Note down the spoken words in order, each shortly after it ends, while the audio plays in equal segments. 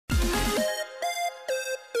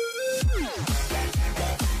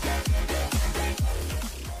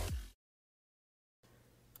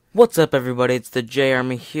What's up, everybody? It's the J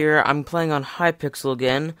Army here. I'm playing on Hypixel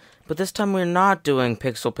again, but this time we're not doing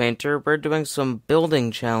Pixel Painter. We're doing some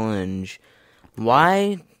building challenge.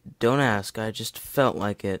 Why? Don't ask. I just felt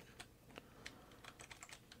like it.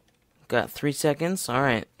 Got 3 seconds?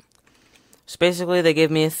 Alright. So basically, they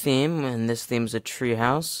gave me a theme, and this theme's a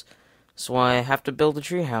treehouse. So I have to build a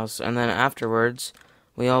treehouse, and then afterwards,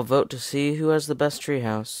 we all vote to see who has the best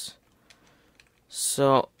treehouse.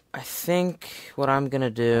 So I think what I'm gonna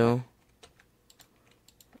do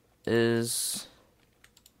is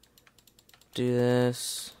do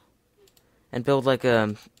this and build like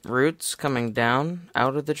roots coming down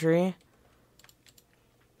out of the tree.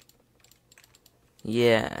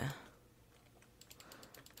 Yeah,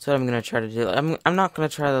 that's what I'm gonna try to do. I'm not gonna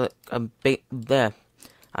try I'm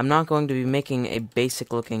not going to be making a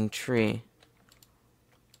basic looking tree.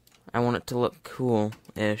 I want it to look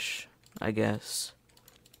cool-ish, I guess.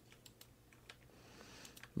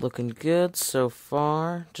 Looking good so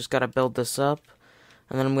far. Just gotta build this up.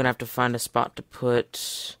 And then I'm gonna have to find a spot to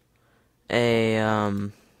put a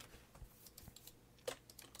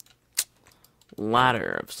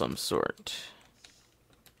ladder of some sort.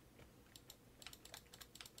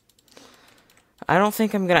 I don't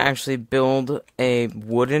think I'm gonna actually build a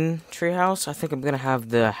wooden treehouse. I think I'm gonna have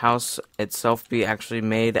the house itself be actually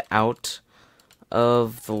made out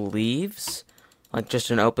of the leaves. Like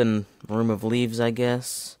just an open room of leaves, I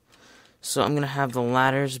guess. So I'm gonna have the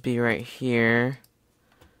ladders be right here.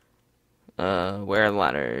 Where are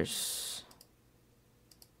ladders?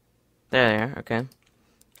 There they are, okay.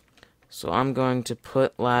 So I'm going to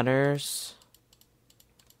put ladders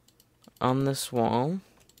on this wall,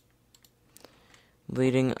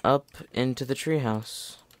 leading up into the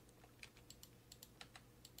treehouse.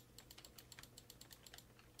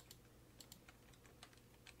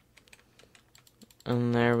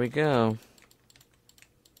 And there we go.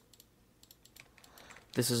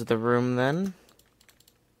 This is the room then.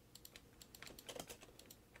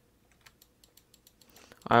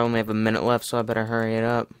 I only have a minute left, so I better hurry it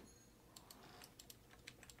up.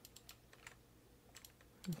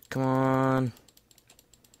 Come on.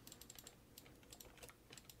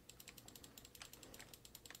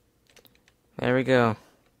 There we go.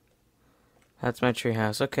 That's my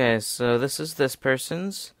treehouse. Okay, so this is this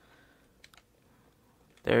person's.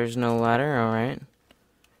 There's no ladder, alright.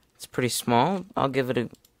 It's pretty small. I'll give it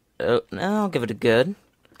a good.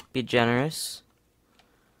 Be generous.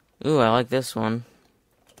 Ooh, I like this one.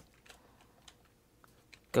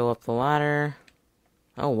 Go up the ladder.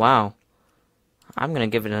 Oh, wow. I'm gonna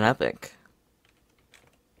give it an epic.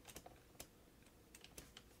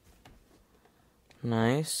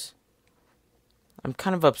 Nice. I'm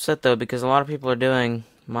kind of upset, though, because a lot of people are doing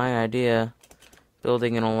my idea.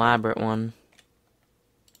 Building an elaborate one.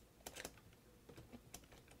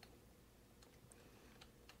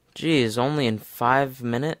 Geez, only in 5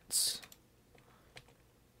 minutes?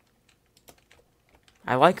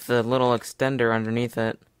 I like the little extender underneath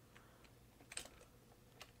it.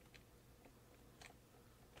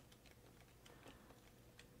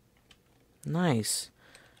 Nice.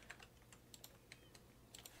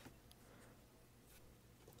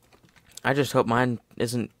 I just hope mine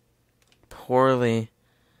isn't poorly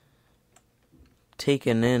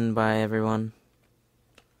taken in by everyone.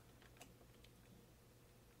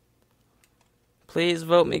 Please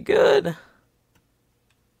vote me good.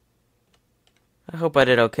 I hope I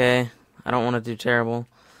did okay. I don't want to do terrible.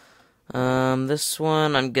 This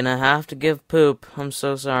one I'm gonna have to give poop. I'm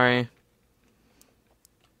so sorry.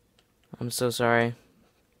 I'm so sorry.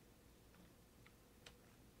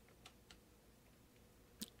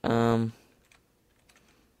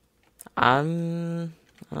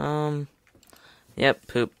 Yep,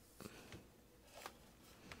 poop.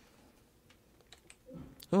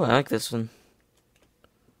 Ooh, I like this one.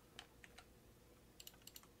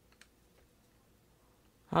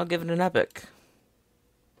 I'll give it an epic.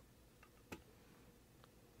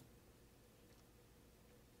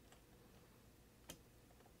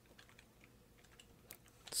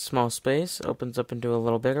 Small space opens up into a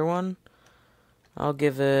little bigger one. I'll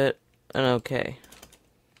give it an okay.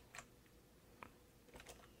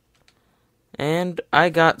 And I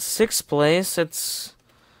got 6th place. It's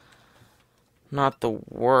not the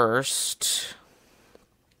worst.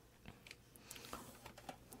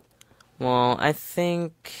 Well, I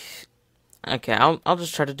think... Okay, I'll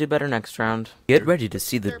just try to do better next round. Get ready to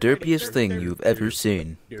see the derpiest thing you've ever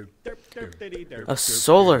seen. A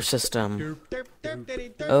solar system.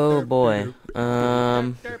 Oh boy.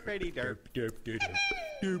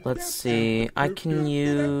 Let's see. I can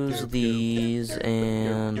use these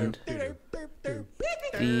and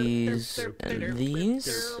these and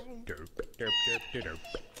these.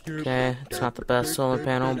 Okay, it's not the best solar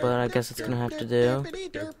panel, but I guess it's gonna have to do,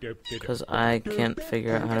 because I can't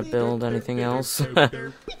figure out how to build anything else.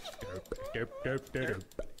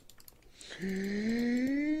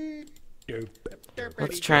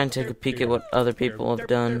 Let's try and take a peek at what other people have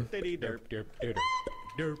done.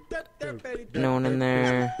 No one in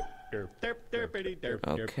there.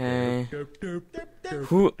 Okay.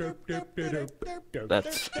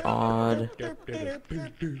 That's odd.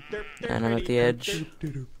 And I'm at the edge.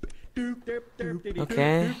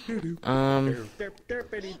 Okay.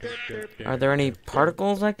 Are there any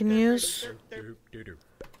particles I can use?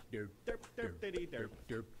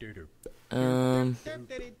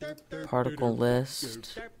 Particle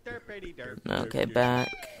list. Okay, back.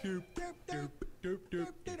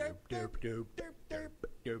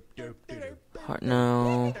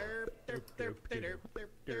 No.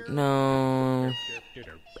 No.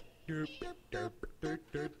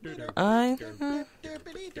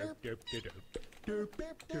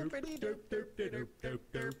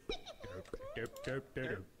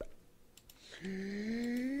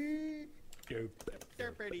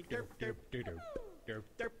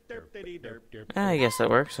 I guess that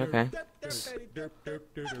works, okay.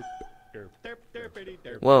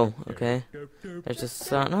 Whoa, okay. There's just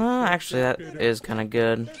sun. Oh, actually, that is kind of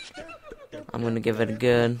good. I'm gonna give it a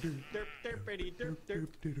good.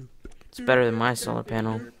 It's better than my solar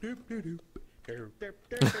panel.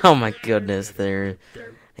 Oh my goodness,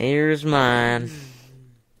 here's mine.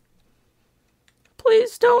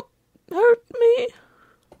 Please don't hurt me.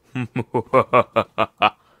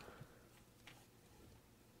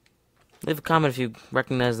 Leave a comment if you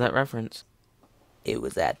recognize that reference. It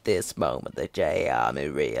was at this moment that J-Army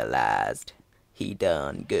realized he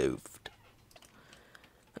done goofed.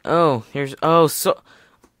 Oh,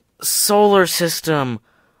 solar system.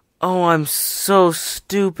 Oh, I'm so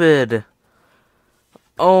stupid.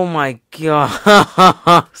 Oh my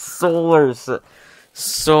god. Solar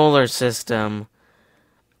system.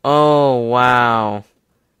 Oh, wow.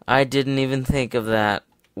 I didn't even think of that.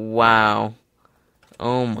 Wow.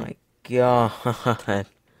 Oh my god.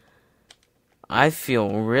 I feel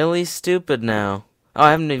really stupid now. Oh,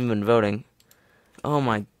 I haven't even been voting. Oh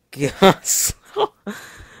my gosh.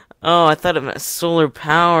 Oh, I thought it meant solar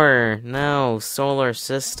power. No, solar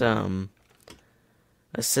system.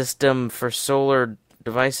 A system for solar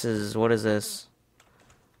devices. What is this?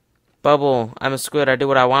 Bubble. I'm a squid. I do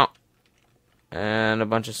what I want. And a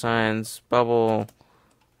bunch of signs. Bubble.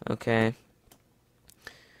 Okay.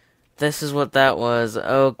 This is what that was.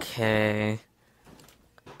 Okay.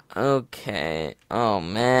 Okay. Oh,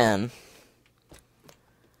 man.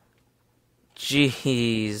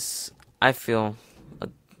 Jeez. I feel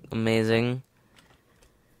amazing.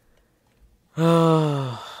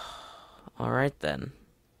 Alright then.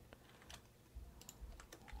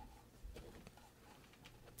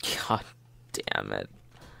 God damn it.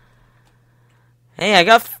 Hey,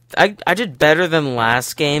 I did better than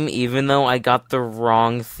last game, even though I got the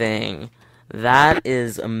wrong thing. That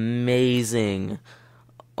is amazing.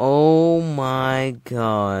 Oh my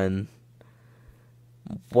god.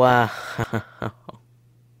 Wow.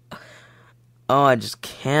 Oh, I just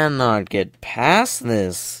cannot get past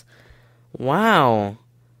this. Wow.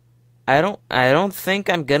 I don't think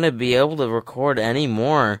I'm gonna be able to record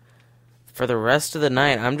anymore for the rest of the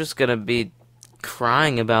night. I'm just gonna be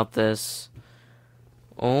crying about this.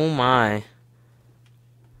 Oh my.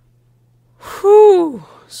 Whew.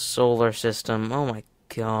 Solar system. Oh my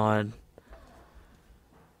god.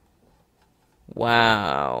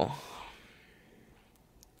 Wow.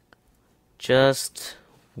 Just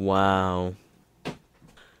wow.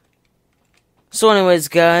 So anyways,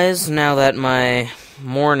 guys, now that my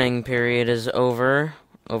mourning period is over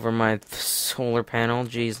my solar panel,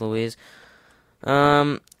 jeez Louise,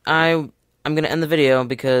 I'm gonna end the video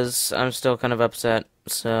because I'm still kind of upset,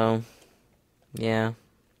 so, yeah.